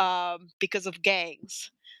because of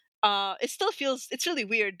gangs. It's really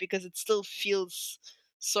weird because it still feels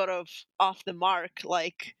sort of off the mark.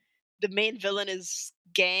 Like the main villain is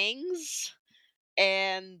gangs,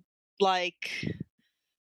 and like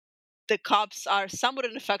the cops are somewhat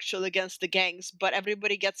ineffectual against the gangs, but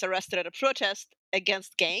everybody gets arrested at a protest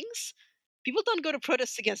against gangs. People don't go to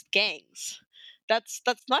protests against gangs. That's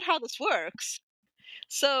not how this works.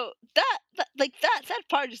 So that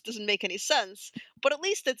part just doesn't make any sense. But at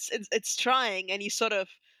least it's trying, and you sort of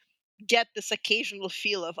get this occasional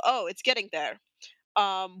feel of, oh, it's getting there.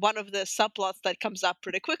 One of the subplots that comes up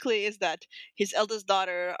pretty quickly is that his eldest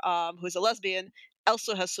daughter, who's a lesbian,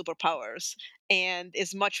 also has superpowers and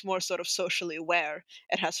is much more sort of socially aware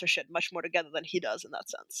and has her shit much more together than he does in that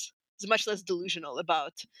sense. He's much less delusional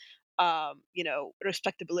about,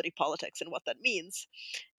 respectability politics and what that means.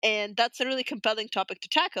 And that's a really compelling topic to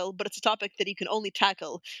tackle, but it's a topic that you can only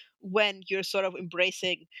tackle when you're sort of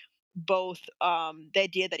embracing both the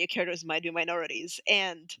idea that your characters might be minorities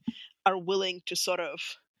and are willing to sort of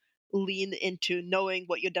lean into knowing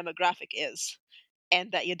what your demographic is,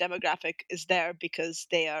 and that your demographic is there because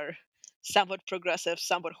they are somewhat progressive,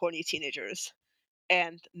 somewhat horny teenagers,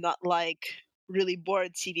 and not like really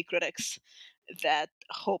bored TV critics that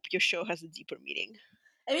hope your show has a deeper meaning.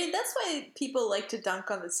 I mean, that's why people like to dunk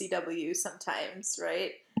on the CW sometimes,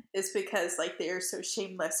 right? Is because like they are so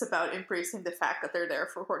shameless about embracing the fact that they're there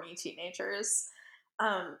for horny teenagers.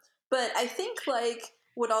 But I think like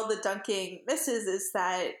what all the dunking misses is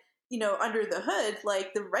that, you know, under the hood,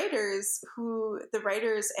 like the writers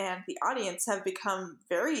and the audience have become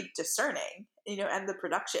very discerning, you know, and the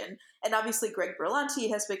production. And obviously Greg Berlanti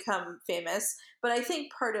has become famous, but I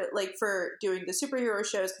think part of like for doing the superhero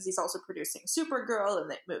shows, because he's also producing Supergirl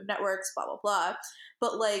and the Move Networks, blah blah blah.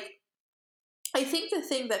 But like I think the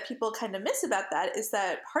thing that people kind of miss about that is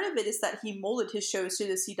that part of it is that he molded his shows to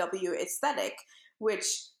the CW aesthetic, which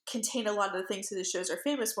contain a lot of the things that his shows are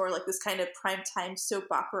famous for, like this kind of primetime soap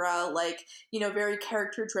opera, like, you know, very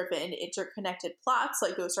character driven, interconnected plots.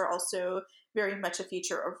 Like those are also very much a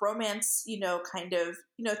feature of romance, you know, kind of,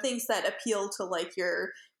 you know, things that appeal to like your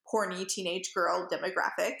horny teenage girl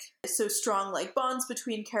demographic. So strong like bonds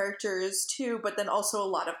between characters too, but then also a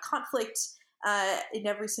lot of conflict in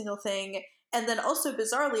every single thing. And then also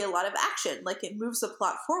bizarrely a lot of action. Like it moves the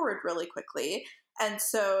plot forward really quickly. And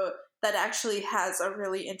so that actually has a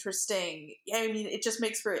really interesting, I mean, it just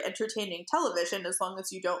makes for entertaining television as long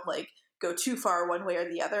as you don't like go too far one way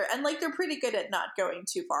or the other. And like they're pretty good at not going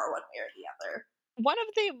too far one way or the other. One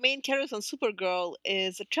of the main characters on Supergirl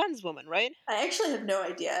is a trans woman, right? I actually have no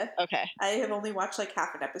idea. Okay. I have only watched like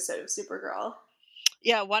half an episode of Supergirl.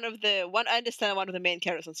 Yeah, I understand one of the main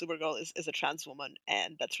characters on Supergirl is a trans woman,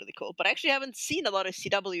 and that's really cool. But I actually haven't seen a lot of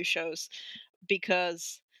CW shows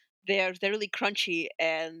because they're really crunchy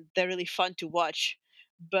and they're really fun to watch.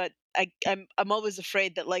 But I'm always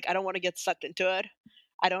afraid that like I don't want to get sucked into it.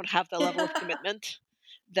 I don't have the level of commitment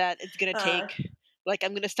that it's gonna uh, take. Like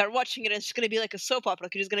I'm gonna start watching it, and it's gonna be like a soap opera.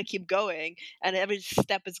 Like, you're just gonna keep going, and every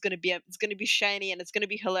step is gonna be shiny and it's gonna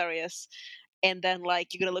be hilarious. And then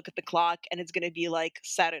like you're gonna look at the clock, and it's gonna be like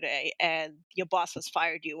Saturday, and your boss has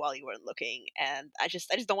fired you while you weren't looking, and I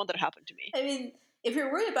just don't want that to happen to me. I mean, if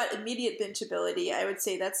you're worried about immediate bingeability, I would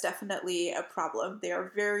say that's definitely a problem. They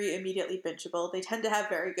are very immediately bingeable. They tend to have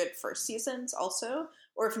very good first seasons, also,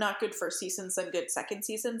 or if not good first seasons, then good second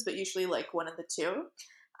seasons, but usually like one of the two.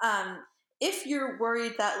 Um, if you're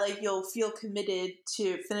worried that like you'll feel committed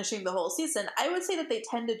to finishing the whole season, I would say that they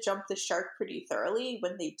tend to jump the shark pretty thoroughly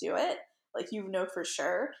when they do it. Like you know for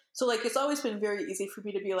sure. So like it's always been very easy for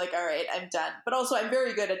me to be like, all right, I'm done. But also I'm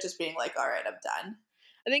very good at just being like, all right, I'm done.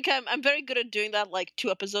 I think I'm very good at doing that like 2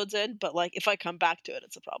 episodes in, but like if I come back to it,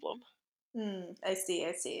 it's a problem. I see,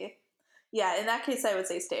 I see. Yeah, in that case, I would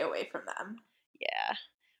say stay away from them. Yeah.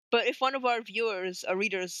 But if one of our viewers, our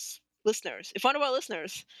readers, listeners, if one of our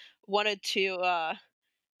listeners wanted to,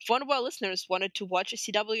 if one of our listeners wanted to watch a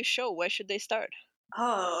CW show, where should they start?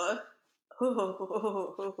 Oh,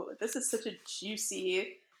 this is such a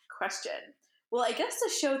juicy question. Well, I guess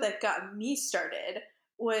the show that got me started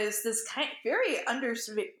was this very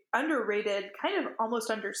underrated, kind of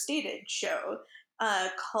almost understated show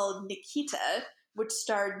called Nikita, which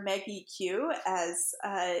starred Maggie Q as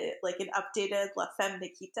like an updated La Femme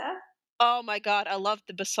Nikita. Oh my god, I loved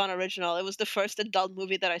the Besson original. It was the first adult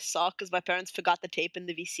movie that I saw because my parents forgot the tape in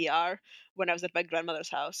the VCR when I was at my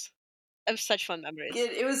grandmother's house. I have such fun memories.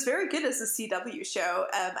 It was very good as a CW show.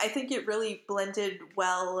 I think it really blended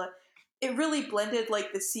well. It really blended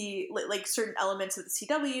like like certain elements of the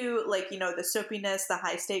CW, like you know the soapiness, the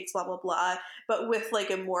high stakes, blah blah blah, but with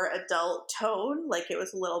like a more adult tone. Like it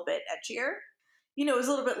was a little bit edgier. You know, it was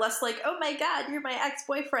a little bit less like, oh my god, you're my ex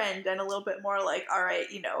boyfriend, and a little bit more like, all right,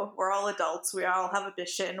 you know, we're all adults, we all have a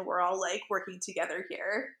mission, we're all like working together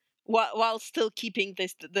here. While still keeping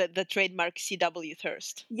the trademark CW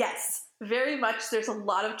thirst. Yes, very much. There's a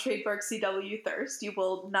lot of trademark CW thirst. You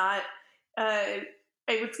will not. Uh,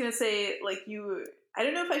 I was gonna say like you. I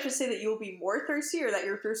don't know if I should say that you will be more thirsty or that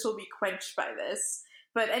your thirst will be quenched by this.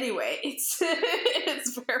 But anyway, it's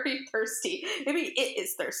it's very thirsty. Maybe it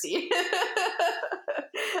is thirsty.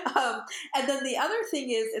 And then the other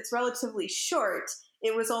thing is, it's relatively short.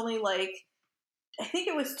 It was only like I think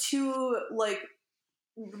it was two like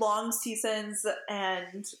long seasons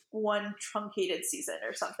and one truncated season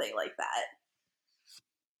or something like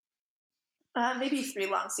that. Maybe three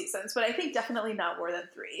long seasons, but I think definitely not more than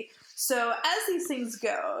three. So as these things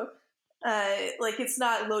go, like it's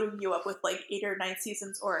not loading you up with like 8 or 9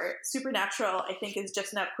 seasons, or Supernatural, I think, is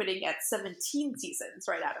just now quitting at 17 seasons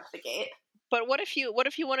right out of the gate. But what if you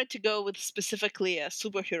wanted to go with specifically a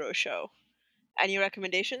superhero show? Any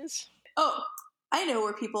recommendations? Oh, I know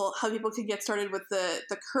how people can get started with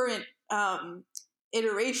the current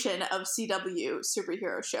iteration of CW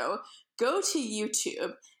superhero show. Go to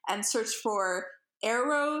YouTube and search for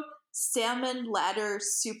Arrow Salmon Ladder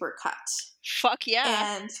Supercut. Fuck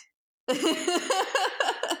yeah. And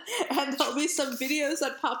and there'll be some videos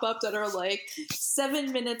that pop up that are like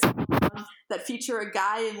 7 minutes long that feature a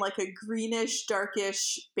guy in like a greenish,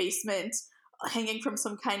 darkish basement hanging from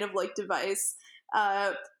some kind of like device.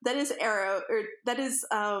 That is Arrow, or that is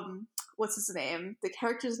what's his name? The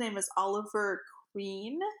character's name is Oliver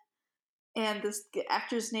Queen, and this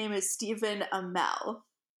actor's name is Stephen Amell.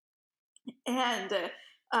 And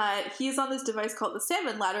he's on this device called the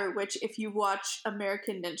Salmon Ladder, which if you watch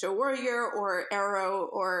American Ninja Warrior or Arrow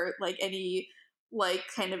or like any like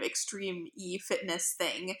kind of extreme fitness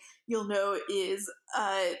thing, you'll know is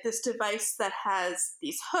this device that has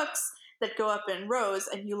these hooks that go up in rows,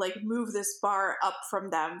 and you like move this bar up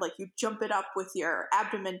from them, like you jump it up with your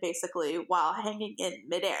abdomen basically while hanging in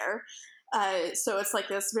midair. So it's like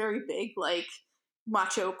this very big like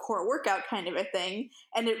macho core workout kind of a thing,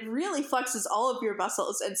 and it really flexes all of your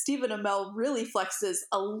muscles, and Stephen Amell really flexes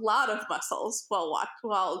a lot of muscles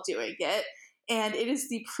while doing it, and it is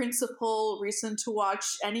the principal reason to watch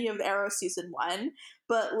any of Arrow season 1.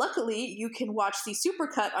 But luckily you can watch the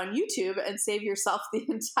supercut on YouTube and save yourself the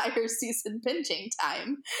entire season binging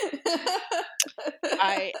time.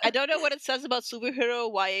 I don't know what it says about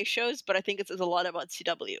superhero YA shows, but I think it says a lot about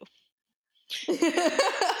CW.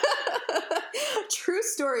 True true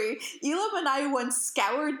story. Elam and I once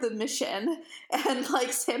scoured the Mission and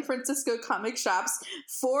like San Francisco comic shops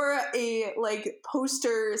for a like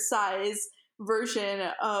poster size version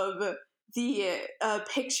of the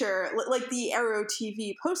picture, like the Arrow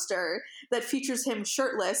TV poster that features him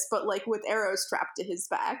shirtless, but like with arrows strapped to his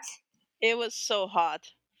back. It was so hot.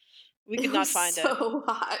 We could It not was find it. so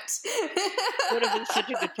hot. Would have been such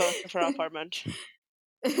a good poster for our apartment.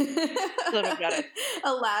 Still regret it.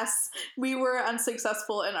 Alas, we were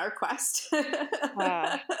unsuccessful in our quest.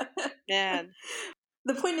 Ah, man.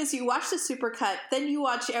 The point is, you watch the supercut, then you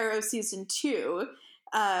watch Arrow season 2,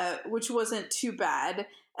 which wasn't too bad,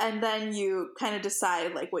 and then you kind of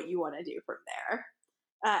decide like what you want to do from there.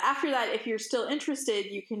 After that, if you're still interested,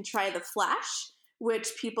 you can try The Flash, which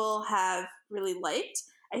people have really liked.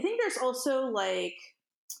 I think there's also like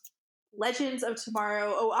Legends of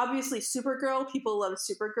Tomorrow. Oh, obviously Supergirl. People love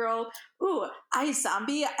Supergirl. Ooh,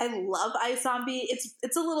 iZombie. I love iZombie.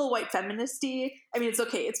 It's a little white feministy. I mean, it's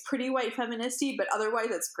okay. It's pretty white feministy, but otherwise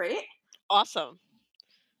it's great. Awesome.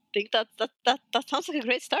 Think that sounds like a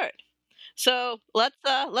great start. So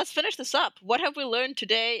let's finish this up. What have we learned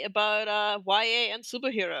today about YA and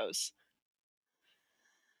superheroes?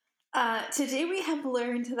 Today we have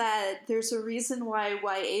learned that there's a reason why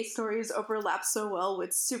YA stories overlap so well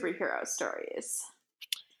with superhero stories.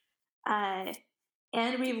 And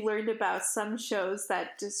we've learned about some shows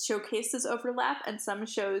that just showcase this overlap and some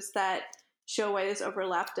shows that show why this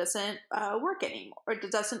overlap doesn't work anymore, or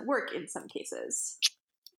doesn't work in some cases.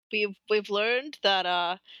 We've learned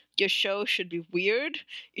that your show should be weird.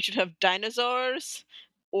 You should have dinosaurs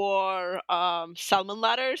or salmon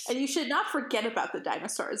ladders. And you should not forget about the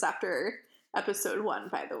dinosaurs after episode 1,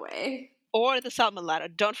 by the way. Or the salmon ladder.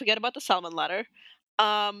 Don't forget about the salmon ladder.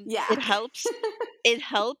 Yeah. It helps. It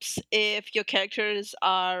helps if your characters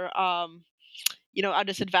are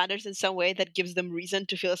disadvantaged in some way that gives them reason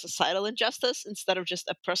to feel a societal injustice instead of just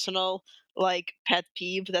a personal like pet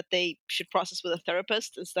peeve that they should process with a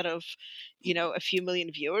therapist instead of a few million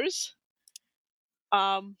viewers.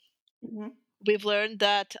 Mm-hmm. We've learned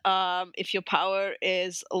that if your power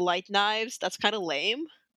is light knives, that's kind of lame.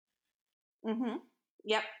 Mm-hmm.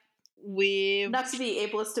 Yep. We've Not to be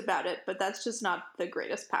ableist about it, but that's just not the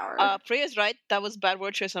greatest power. Priya's right. That was bad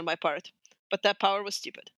word choice on my part, but that power was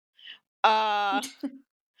stupid.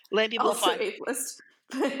 Lame people Also are fine. ableist.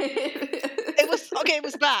 It was okay. It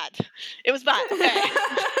was bad. It was bad. Okay.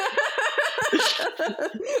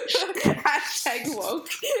 Hashtag woke.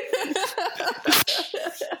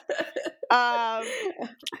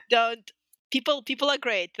 Don't people are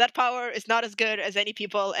great. That power is not as good as any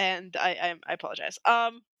people, and I apologize.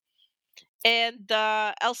 And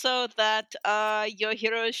also that your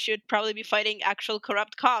heroes should probably be fighting actual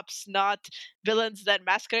corrupt cops, not villains that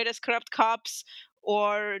masquerade as corrupt cops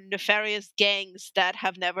or nefarious gangs that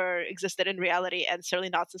have never existed in reality, and certainly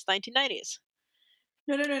not since 1990s.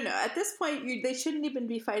 No. At this point, they shouldn't even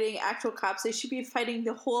be fighting actual cops. They should be fighting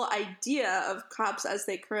the whole idea of cops as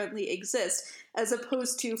they currently exist, as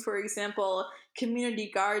opposed to, for example,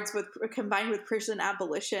 community guards combined with prison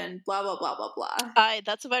abolition. Blah blah blah blah blah.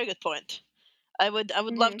 That's a very good point. I would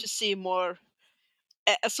love to see more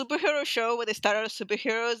a superhero show where they start out as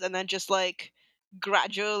superheroes and then just like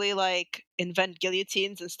gradually like invent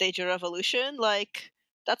guillotines and stage a revolution. Like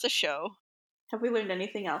that's a show. Have we learned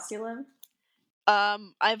anything else, Elam?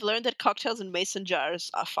 I've learned that cocktails in mason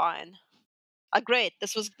jars are fine. Great.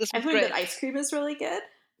 This was I've learned great. that ice cream is really good.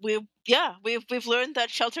 We've learned that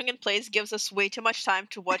sheltering in place gives us way too much time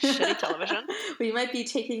to watch shitty television. We might be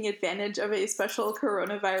taking advantage of a special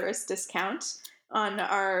coronavirus discount on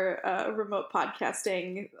our remote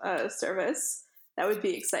podcasting service. That would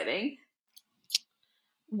be exciting.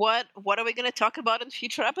 What are we going to talk about in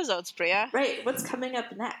future episodes, Priya? Right. What's coming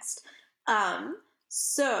up next?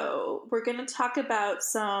 So we're going to talk about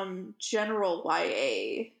some general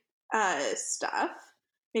YA stuff.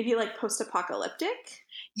 Maybe like post-apocalyptic.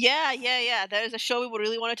 Yeah. There's a show we would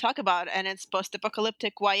really want to talk about, and it's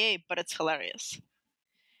post-apocalyptic YA, but it's hilarious.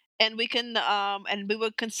 And we can, and we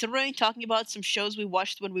were considering talking about some shows we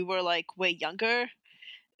watched when we were like way younger,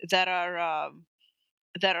 that are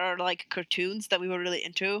like cartoons that we were really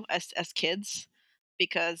into as kids,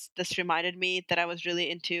 because this reminded me that I was really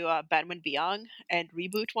into Batman Beyond and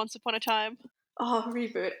Reboot once upon a time. Oh,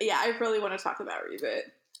 Reboot! Yeah, I really want to talk about Reboot.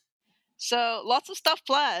 So lots of stuff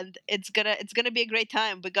planned. It's gonna be a great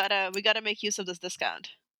time. We gotta make use of this discount.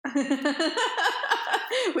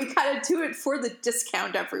 We gotta do it for the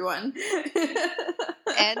discount, everyone.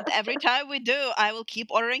 And every time we do, I will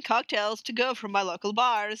keep ordering cocktails to go from my local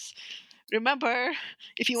bars. Remember,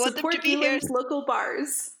 if you want Support them to be Elam's here, local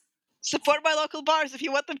bars. Support my local bars if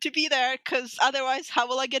you want them to be there, because otherwise, how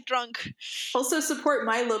will I get drunk? Also support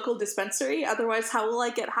my local dispensary, otherwise how will I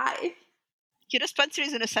get high? Your dispensary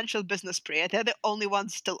is an essential business, Priya. They're the only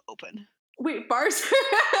ones still open. Wait, bars?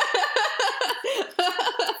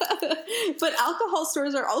 But alcohol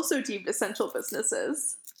stores are also deemed essential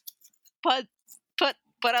businesses. But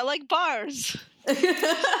I like bars.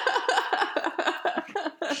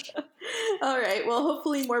 All right, well,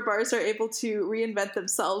 hopefully more bars are able to reinvent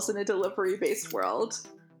themselves in a delivery-based world.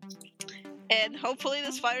 And hopefully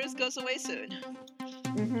this virus goes away soon.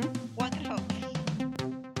 Mm-hmm.